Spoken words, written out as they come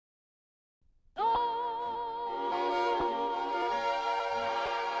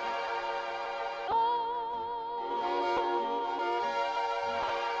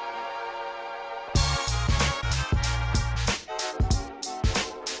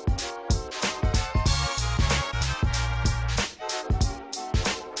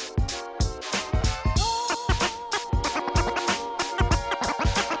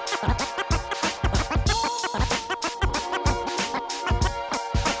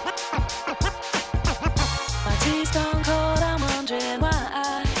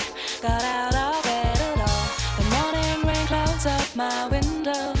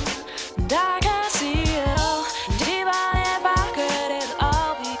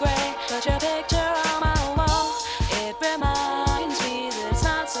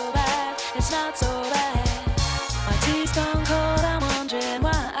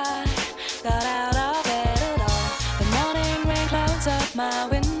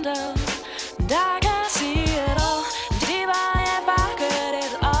window, and I can see it all. And if I could,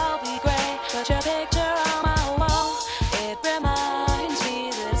 it'd all be great. But your picture on my wall, it reminds me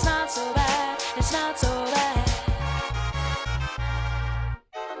that it's not so bad, it's not so bad.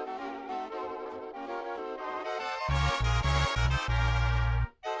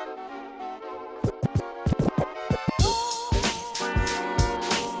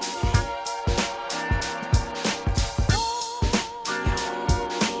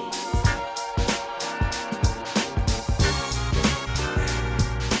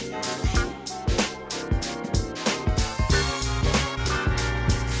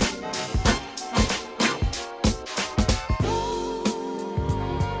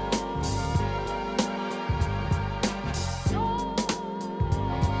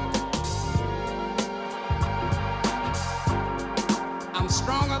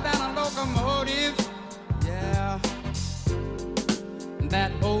 Stronger than a locomotive, yeah.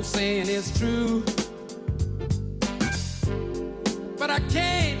 That old saying is true. But I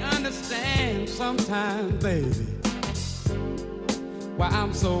can't understand sometimes, baby, why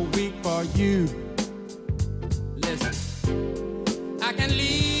I'm so weak for you. Listen, I can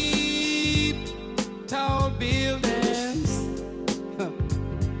leap tall buildings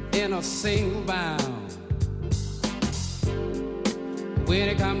in a single bound. When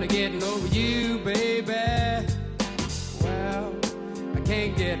it come to getting over you, baby, well, I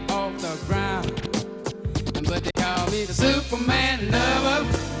can't get off the ground. But they call me the Superman lover,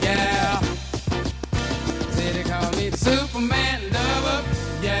 yeah. Say they call me the Superman lover,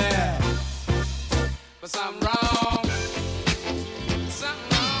 yeah. But something wrong, something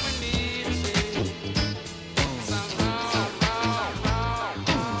wrong with me, something wrong.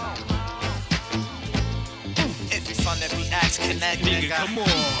 If you fun to be asked, connect, nigga. Come on.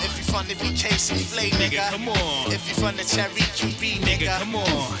 If you fun to be chasing flay, nigga. Come on. If you fun to cherry QB, nigga. Come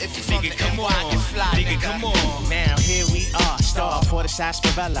on. If you fun to NY, you fly, nigga. Come on. Now here we are, star for the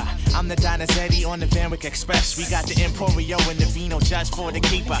sarsaparilla. I'm the Donizetti on the Van Wyck Express. We got the Emporio and the Vino just for the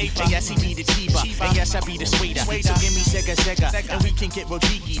keeper. And yes, he be the cheaper. And yes, I be the sweeter. So give me zigga zigga, and we can get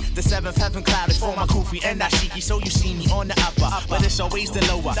Rodriguez. The seventh heaven cloud is for my kufi and Nashiki. So you see me on the upper, but it's always the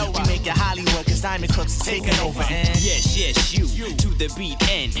lower. We make it Hollywood, cause Diamond Crooks is taking over. And yes, you to the beat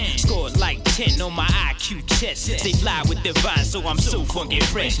and scored like 10 on my IQ test. They fly with divine, so I'm so funky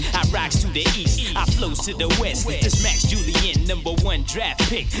fresh. I rocks to the east, I flows to the west. This Max Julian, #1 draft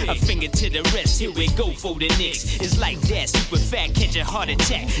pick. A finger to the rest, here we go for the Knicks. It's like that, super fat, catch a heart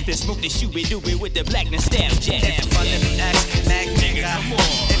attack. Then smoke the shooby-dooby with the blackness stab jack. If you fun to be ass connect, nigga. Come on.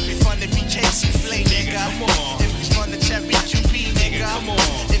 If you fun to be chasing flay, nigga. Come on. If you fun to cherry QB, nigga. Come on.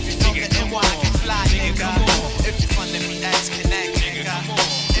 If you fun to NY, you fly, nigga. Come on. If you fun to be ass connect, nigga. Come on.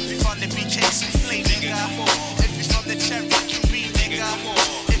 If you fun to be chasing flay, nigga. Come on. If you fun to cherry QB, nigga. Come on.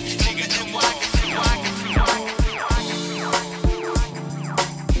 If you fun to NY, you fly, nigga.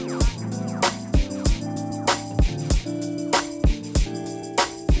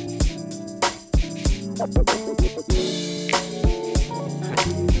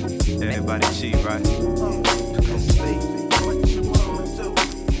 Everybody cheat, right? What you wanna do?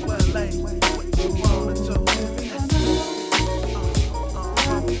 Well, like, what you wanna do?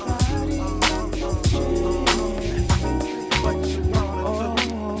 What you wanna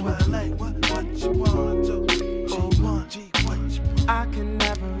do? Well, like, what you wanna do? I can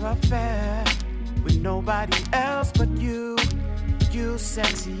never affair with nobody else but you. You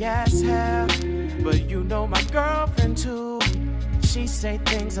sexy as hell, but you know my girlfriend too. She say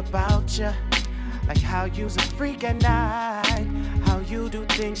things about you, like how you's a freak at night, how you do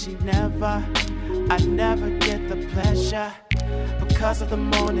things she never. I never get the pleasure because of the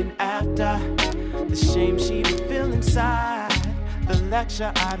morning after. The shame she would feel inside, the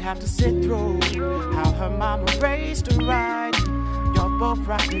lecture I'd have to sit through. How her mama raised her right. Y'all both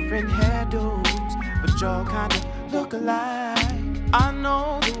rock different hairdos, but y'all kinda look alike. I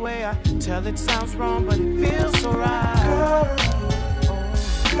know the way I tell it sounds wrong, but it feels so right.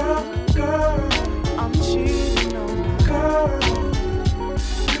 Girl, I'm cheating on you. Girl,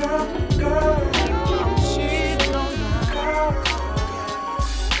 I'm cheating on you.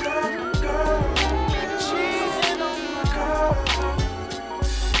 Girl, cheating on you.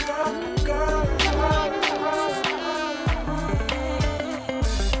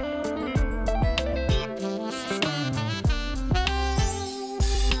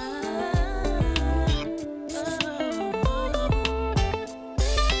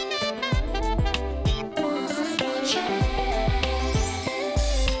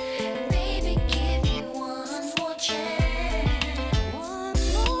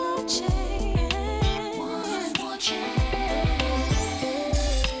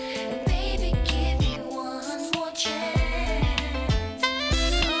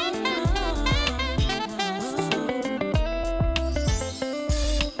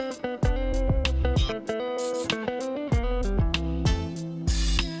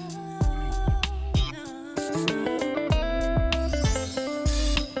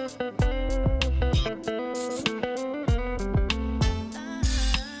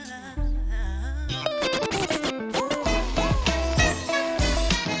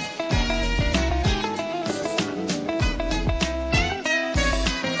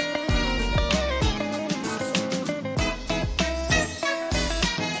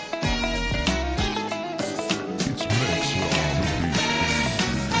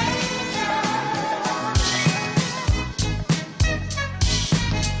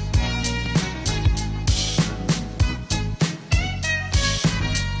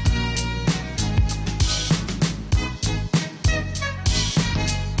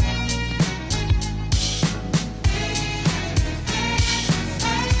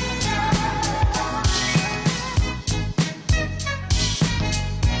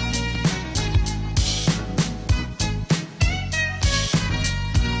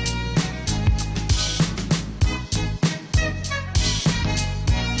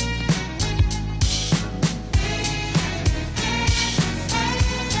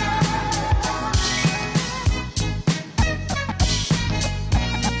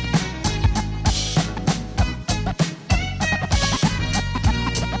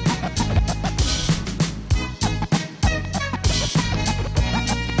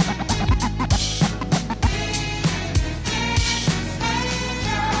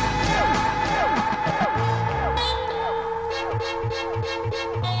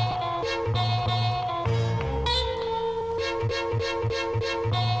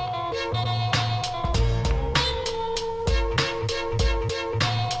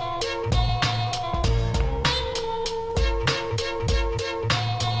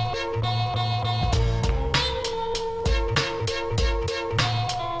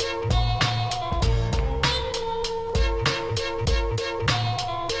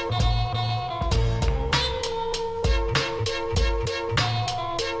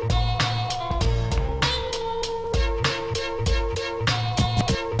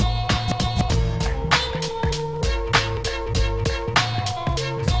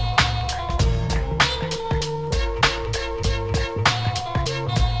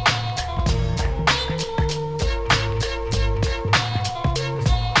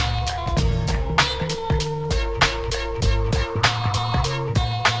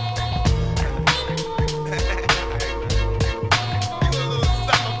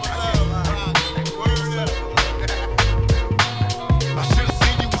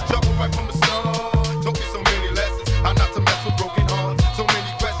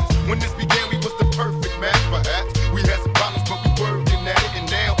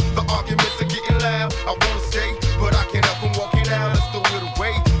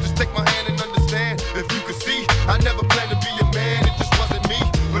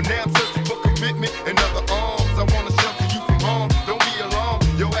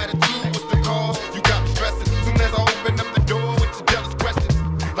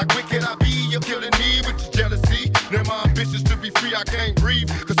 breathe.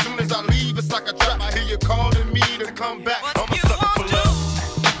 Cause soon as I leave, it's like a trap. I hear you calling me to come back. I'm a sucker for love.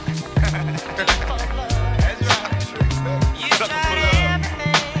 That's right. Sucker for love.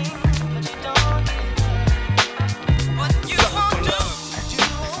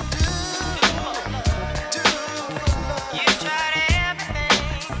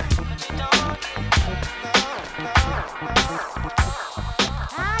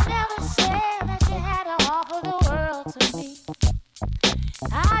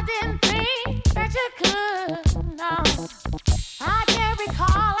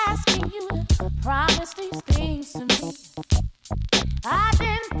 Promise these things to me. I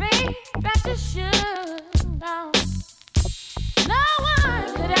didn't think that you should know. No one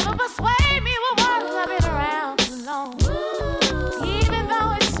could ever persuade me with words. I've been around too long. Even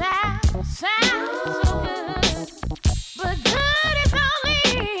though it sounds so good, but good is only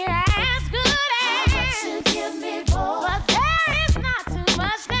as good as you give me, boy. But there is not too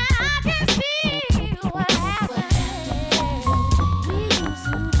much that I can see what happened.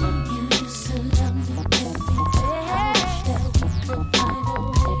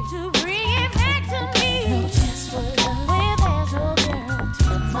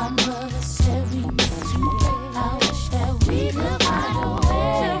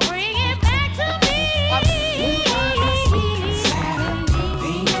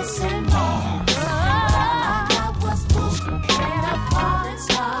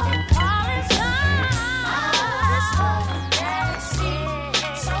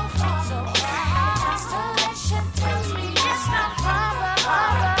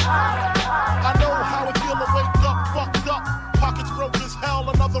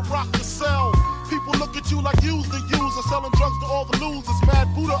 Like you's the user, selling drugs to all the losers,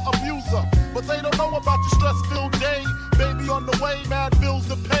 mad Buddha abuser. But they don't know about your stress-filled day. Baby on the way, mad bills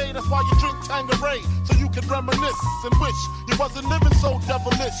to pay. That's why you drink Tanqueray, so you can reminisce and wish you wasn't living so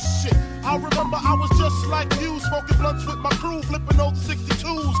devilish. Shit, I remember I was just like you, smoking blunts with my crew, flipping those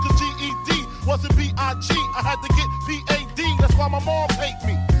 62s. Cause GED wasn't B.I.G. I had to get P.A.D. That's why my mom paid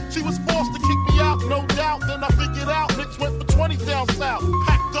me. She was forced to kick me out, no doubt. Then I figured out Knicks went for 20 down south.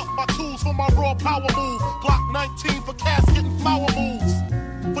 Packed up my tools for my raw power move. Glock 19 for casket and flower moves.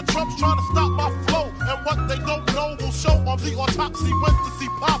 But Trump's trying to stop my flow, and what they don't know will show on the autopsy. Went to see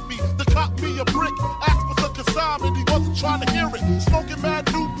Poppy to cop me a brick. Asked for some consignment, he wasn't trying to hear it. Smoking mad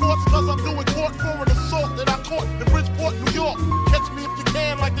Newports cause I'm doing court for an assault that I caught in Bridgeport, New York. Catch me if you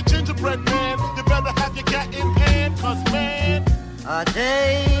can like the gingerbread man. You better have your gat in hand, cause man, a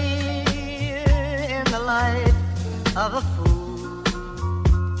day in the life of a fool.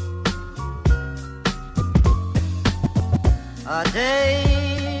 A day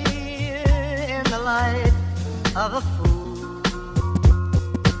in the life of a fool.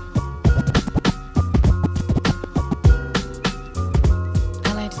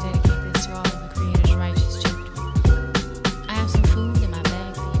 I'd like to dedicate this to all of the Creator's righteous children. I have some food in my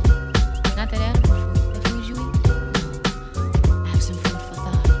bag for you. Not that edible food, the food you eat. No. I have some food for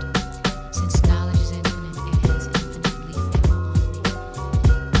thought. Since knowledge is infinite, it has infinitely fell on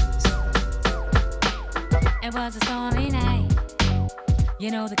me. It was a stormy night. You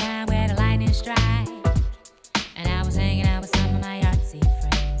know the kind where the lightning strike. And I was hanging out with some of my artsy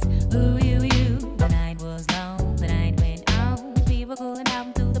friends. Ooh, you, the night was long, the night went on. People cooling out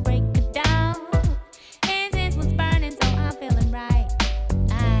until the break of dawn. Incense was burning, so I'm feeling right.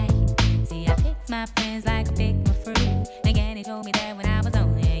 I picked my friends like I picked my fruit. Again, he told me that when I was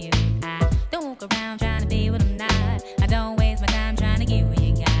only a youth. I don't walk around trying to be what I'm not. I don't waste my time trying to get what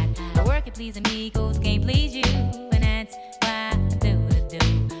you got. I work at pleasing me, cause I can't please you. And that's why I do what I do.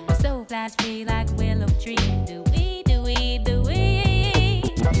 My soul flies free like a willow tree. Do we, do we, do we?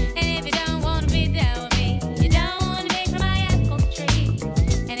 And if you don't wanna be down with me, you don't wanna pick from my apple tree.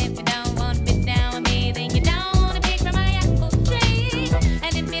 And if you don't wanna be down with me, then you don't wanna pick from my apple tree.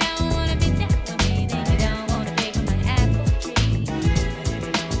 And if you don't wanna be down with me, then you don't wanna pick from my apple tree. And if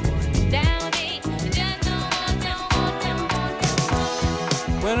you don't wanna be down with me, you just don't want.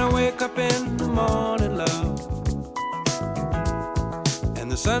 When I wake up in the morning, love,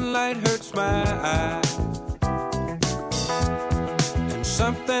 and the sunlight hurts my eyes, and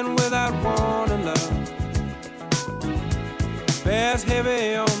something without warning, love, bears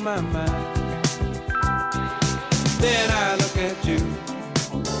heavy on my mind. Then I look at you,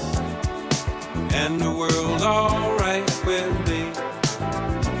 and the world's alright with me.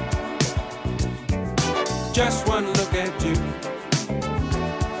 Just one look at you,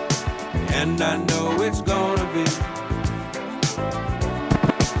 and I know it's gonna be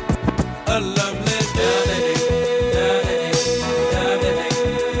a lovely day.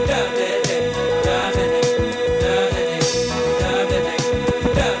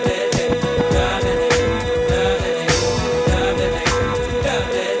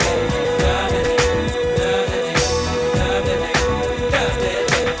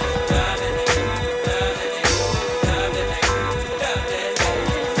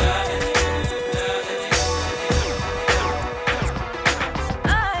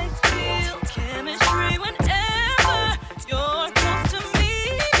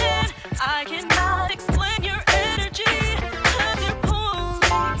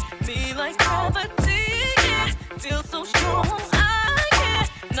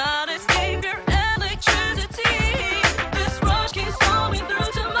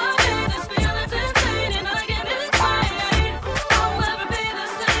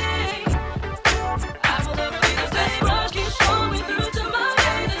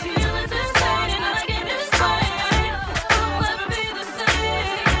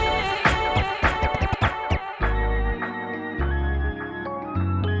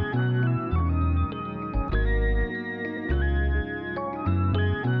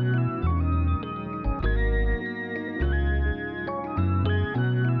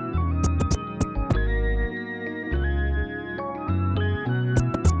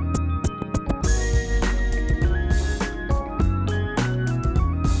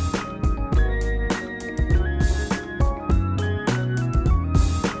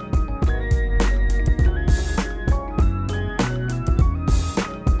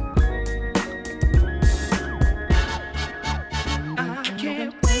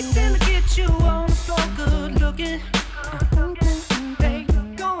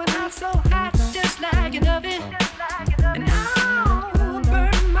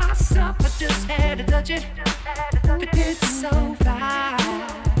 touch it, but it's so fine,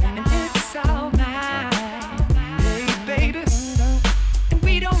 and it's all mine, hey baby. And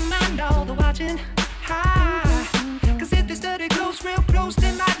we don't mind all the watching, cause if they study close, real close,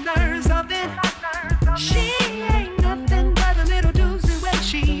 they might learn something. She ain't nothing but a little doozy when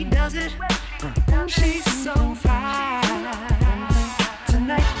she does it. She's so fine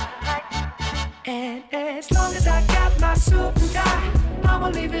tonight. And as long as I got my suit and tie, I'ma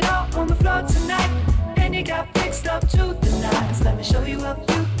leave it all on the floor tonight. And you got fixed up to the nines. Let me show you a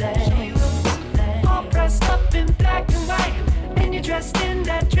few things. All dressed up in black and white, and you're dressed in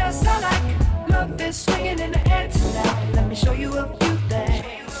that dress I like. Love is swinging in the air tonight. Let me show you a few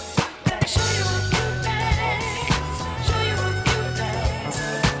things. Let me show you a few things. Show you a few things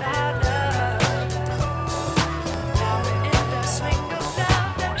I love. Now we're in the swing of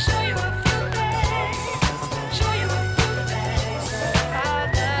love. Let me show you a few things. Show you a few things I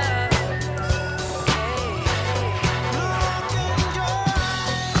love. Look in your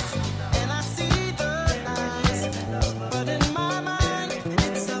eyes, and I see the lies, but in my mind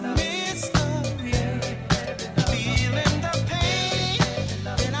it's a mystery. Feeling the pain,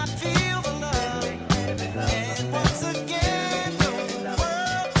 then I feel the love, and once again the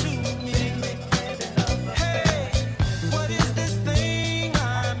world to me. Hey, what is this thing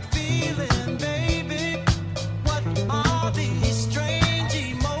I'm feeling, baby? What are these strange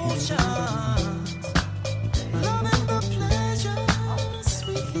emotions? Loving the pleasure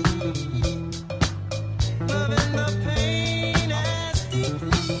sweetly, loving the pain as deeply.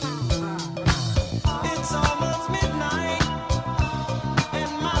 It's almost midnight,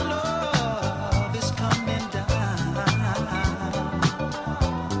 and my love is coming down.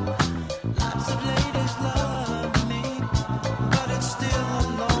 Lots of ladies love me, but it's still a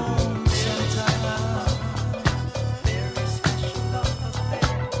lonesome time. Very special love,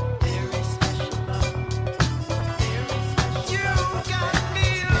 very special love, very special. You got me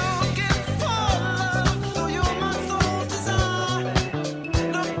looking for love, so you're my soul's desire.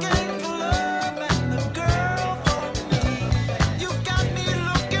 Looking for love and the girl for me. You've got me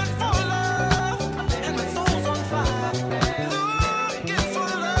looking for love, and my soul's on fire. Looking for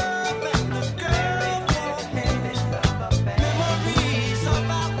love and the girl for me. Memories of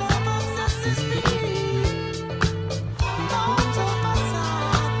our love obsesses me. Thoughts of my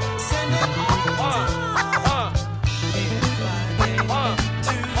side, sending all the time.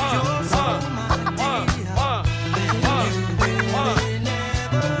 To your soul, my dear. Then you really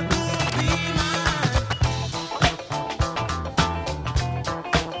never could be mine.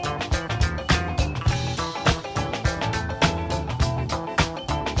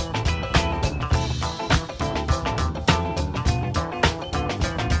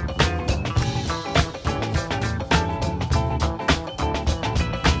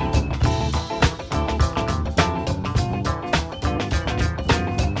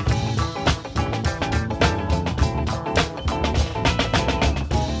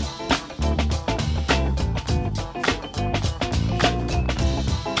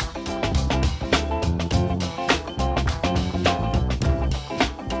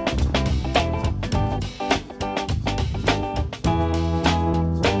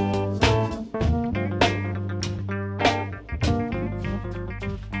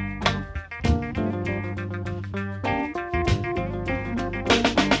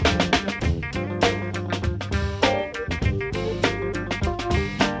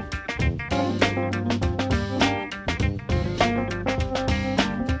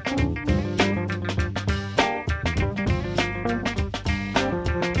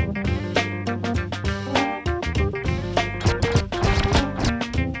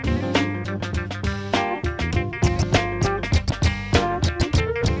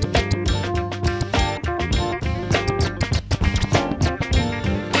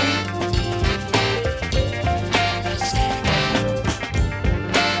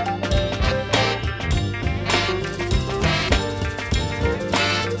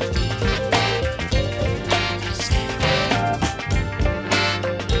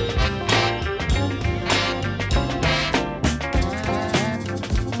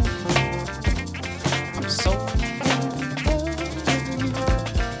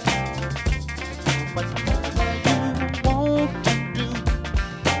 But